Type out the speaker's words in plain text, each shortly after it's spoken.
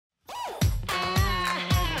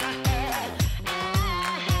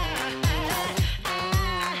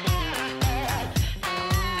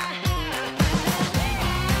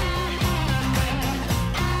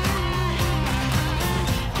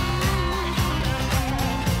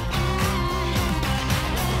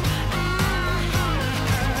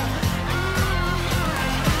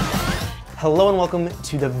Hello and welcome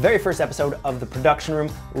to the very first episode of the production room.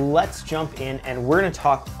 Let's jump in and we're going to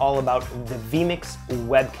talk all about the vMix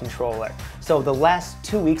web controller. So the last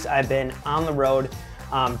 2 weeks I've been on the road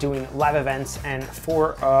doing live events, and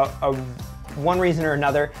for one reason or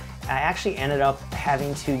another, I actually ended up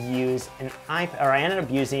having to use I ended up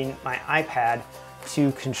using my iPad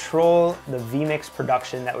to control the vMix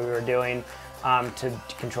production that we were doing. To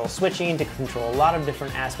control switching, to control a lot of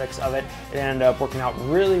different aspects of it. It ended up working out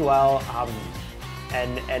really well,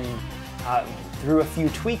 and through a few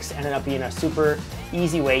tweaks ended up being a super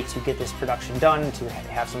easy way to get this production done, to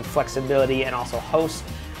have some flexibility and also host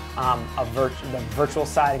the virtual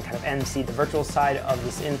side and kind of emcee the virtual side of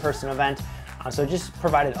this in-person event. So it just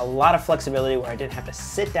provided a lot of flexibility where I didn't have to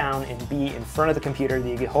sit down and be in front of the computer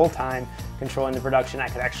the whole time controlling the production. I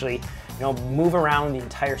could actually move around the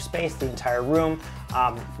entire space, the entire room,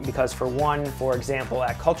 because for example,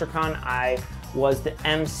 at CultureCon, I was the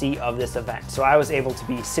MC of this event. So I was able to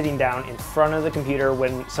be sitting down in front of the computer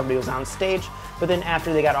when somebody was on stage, but then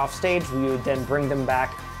after they got off stage, we would then bring them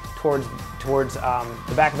back towards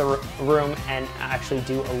the back of the room and actually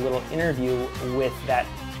do a little interview with that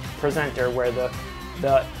presenter where the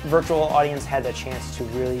virtual audience had the chance to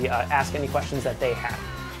really ask any questions that they had.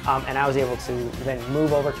 And I was able to then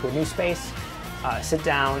move over to a new space, sit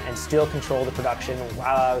down, and still control the production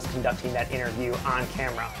while I was conducting that interview on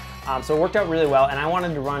camera. So it worked out really well, and I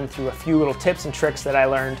wanted to run through a few little tips and tricks that I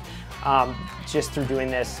learned just through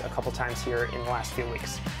doing this a couple times here in the last few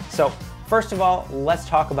weeks. So first of all, let's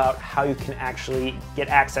talk about how you can actually get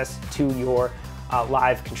access to your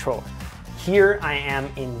live controller. Here I am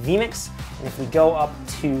in vMix, and if we go up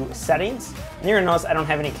to settings, and you're gonna notice I don't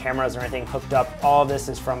have any cameras or anything hooked up. All of this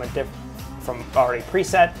is from already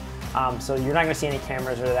preset, so you're not gonna see any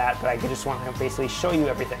cameras or that, but I just want to basically show you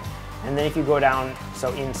everything. And then if you go down,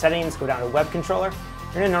 so in settings, go down to web controller,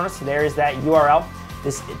 you're gonna notice there is that URL.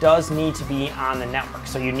 It does need to be on the network,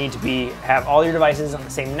 so you need to have all your devices on the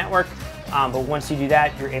same network, but once you do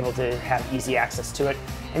that, you're able to have easy access to it.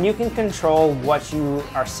 And you can control what you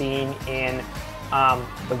are seeing in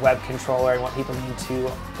the web controller and what people need to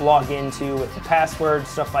log into with the password,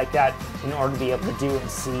 stuff like that, in order to be able to do and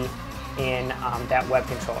see in that web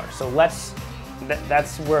controller. So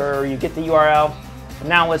that's where you get the URL.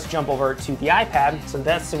 Now let's jump over to the iPad. So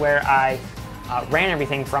that's where I ran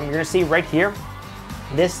everything from. You're gonna see right here,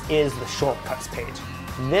 this is the shortcuts page.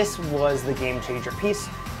 This was the game changer piece.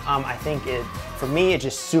 I think for me, it's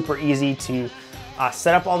just super easy to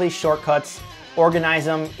set up all these shortcuts, organize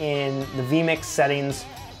them in the vMix settings,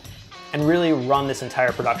 and really run this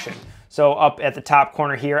entire production. So up at the top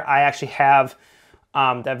corner here, I actually have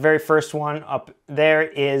that very first one up there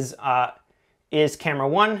is camera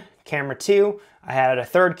 1, camera 2. I had a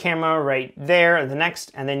third camera right there, the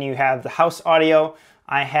next, and then you have the house audio.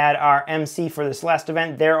 I had our MC for this last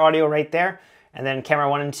event, their audio right there, and then camera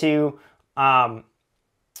 1 and 2,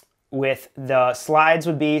 with the slides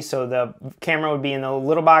would be, so the camera would be in the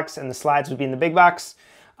little box and the slides would be in the big box.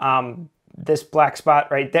 This black spot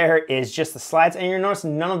right there is just the slides, and you'll notice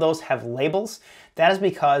none of those have labels. That is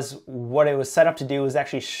because what it was set up to do is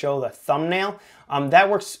actually show the thumbnail. That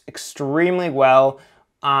works extremely well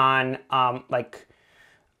on a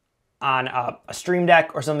Stream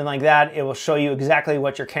Deck or something like that. It will show you exactly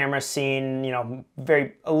what your camera's seeing,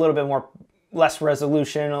 a little bit less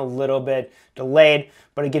resolution, a little bit delayed,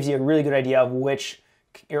 but it gives you a really good idea of what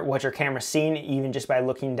your camera's seeing, even just by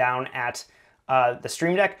looking down at the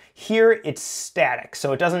Stream Deck. Here it's static,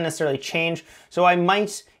 so it doesn't necessarily change. So I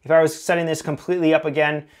might, if I was setting this completely up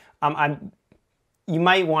again, you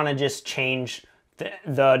might want to just change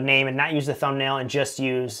the name and not use the thumbnail and just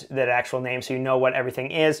use the actual name so you know what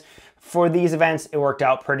everything is. For these events, it worked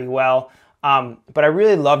out pretty well. But I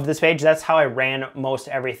really loved this page. That's how I ran most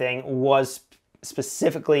everything, was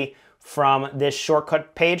specifically from this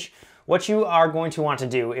shortcut page. What you are going to want to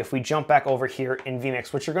do, if we jump back over here in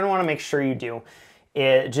vMix, what you're going to want to make sure you do,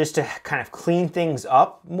 is just to kind of clean things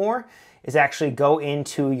up more, is actually go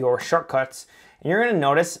into your shortcuts. And you're going to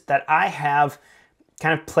notice that I have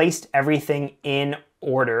kind of placed everything in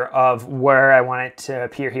order of where I want it to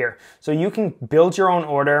appear here. So you can build your own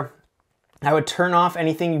order. I would turn off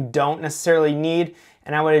anything you don't necessarily need,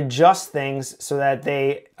 and I would adjust things so that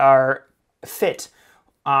they are fit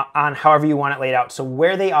on however you want it laid out. So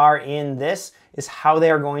where they are in this is how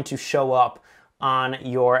they are going to show up on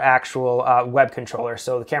your actual web controller.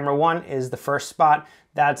 So the camera 1 is the first spot.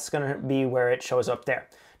 That's going to be where it shows up there.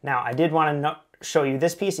 Now, I did want to show you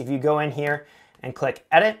this piece. If you go in here and click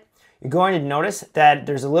Edit, you're going to notice that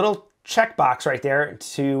there's a little checkbox right there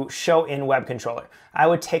to show in web controller. I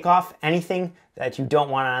would take off anything that you don't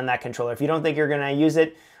want on that controller. If you don't think you're going to use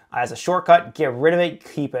it, as a shortcut. Get rid of it,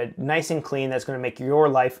 keep it nice and clean. That's going to make your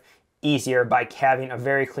life easier by having a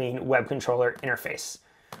very clean web controller interface.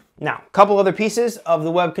 Now, a couple other pieces of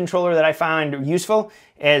the web controller that I find useful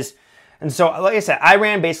is, and so like I said, I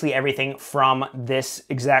ran basically everything from this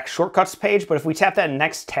exact shortcuts page, but if we tap that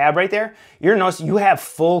next tab right there, you're gonna notice you have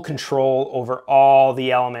full control over all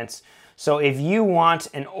the elements. So if you want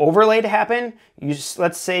an overlay to happen,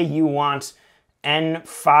 let's say you want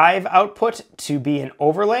N5 output to be an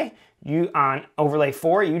overlay, on overlay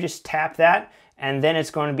 4, you just tap that, and then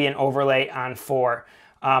it's going to be an overlay on 4.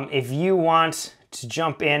 If you want to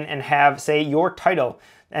jump in and have, say, your title,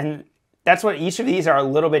 and that's what each of these are a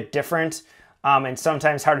little bit different and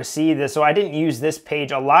sometimes hard to see this. So I didn't use this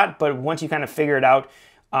page a lot, but once you kind of figure it out,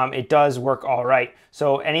 it does work all right.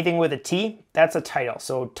 So anything with a T, that's a title.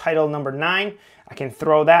 So title number 9, I can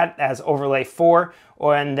throw that as overlay 4,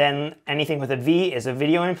 and then anything with a V is a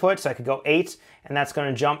video input. So I could go 8, and that's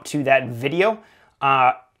going to jump to that video.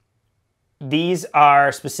 These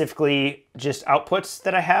are specifically just outputs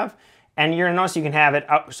that I have. And you're gonna notice you can have it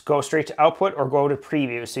go straight to output or go to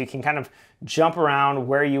preview. So you can kind of jump around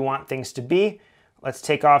where you want things to be. Let's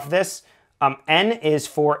take off this. N is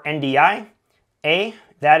for NDI. A,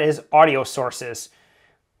 that is audio sources.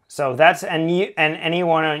 So that's, and any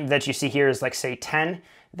one that you see here is like say 10.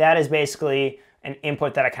 That is basically an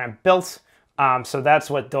input that I kind of built. So that's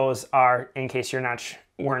what those are, in case you're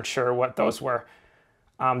weren't sure what those were.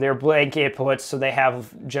 They're blank inputs, so they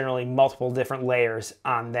have generally multiple different layers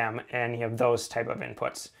on them, and you have those type of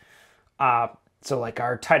inputs. So like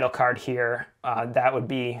our title card here, that would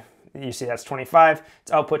be, you see that's 25.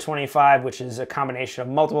 It's output 25, which is a combination of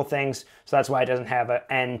multiple things. So that's why it doesn't have a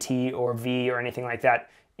N, T, or V or anything like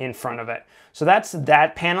that in front of it. So that's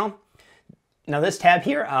that panel. Now this tab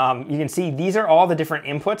here, you can see these are all the different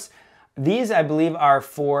inputs. These, I believe, are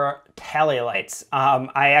for tally lights.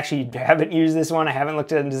 I actually haven't used this one. I haven't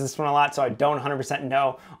looked into this one a lot, so I don't 100%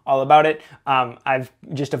 know all about it. I've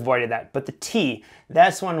just avoided that. But the T,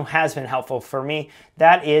 this one has been helpful for me.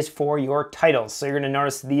 That is for your titles. So you're going to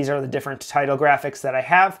notice these are the different title graphics that I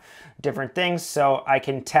have, different things. So I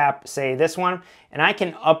can tap, say, this one, and I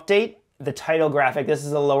can update the title graphic. This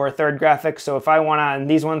is a lower third graphic. So if I want to, and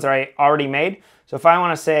these ones are already made. So if I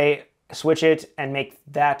want to, say, switch it and make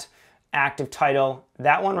that active title,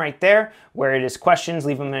 that one right there, where it is questions,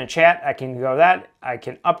 leave them in a chat. I can go that, I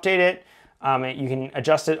can update it. You can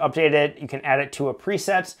adjust it, update it. You can add it to a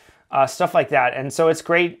preset, stuff like that. And so it's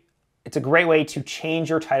great. It's a great way to change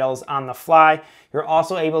your titles on the fly. You're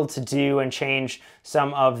also able to do and change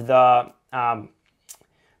some of the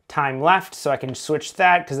time left. So I can switch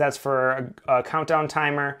that because that's for a countdown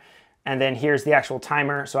timer. And then here's the actual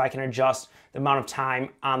timer. So I can adjust the amount of time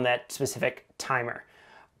on that specific timer.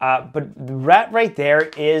 But that right there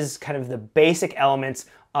is kind of the basic elements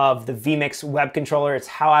of the vMix web controller. It's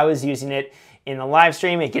how I was using it in the live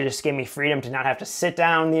stream. It just gave me freedom to not have to sit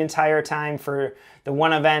down the entire time for the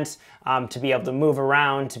one event, to be able to move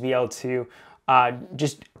around, to be able to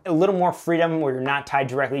just a little more freedom where you're not tied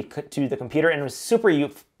directly to the computer. And it was super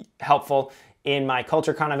helpful in my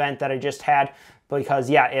CultureCon event that I just had, because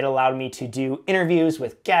yeah, it allowed me to do interviews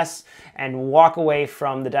with guests and walk away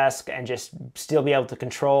from the desk and just still be able to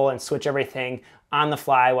control and switch everything on the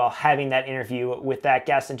fly while having that interview with that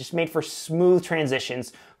guest, and just made for smooth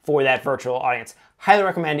transitions for that virtual audience. Highly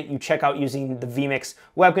recommend you check out using the vMix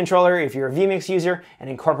web controller if you're a vMix user and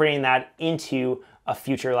incorporating that into a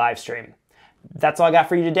future live stream. That's all I got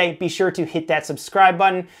for you today. Be sure to hit that subscribe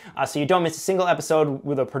button so you don't miss a single episode.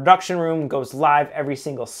 Where the production room goes live every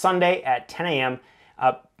single Sunday at 10 a.m.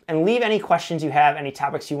 And leave any questions you have, any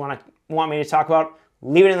topics you want me to talk about,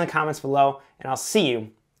 leave it in the comments below, and I'll see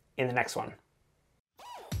you in the next one.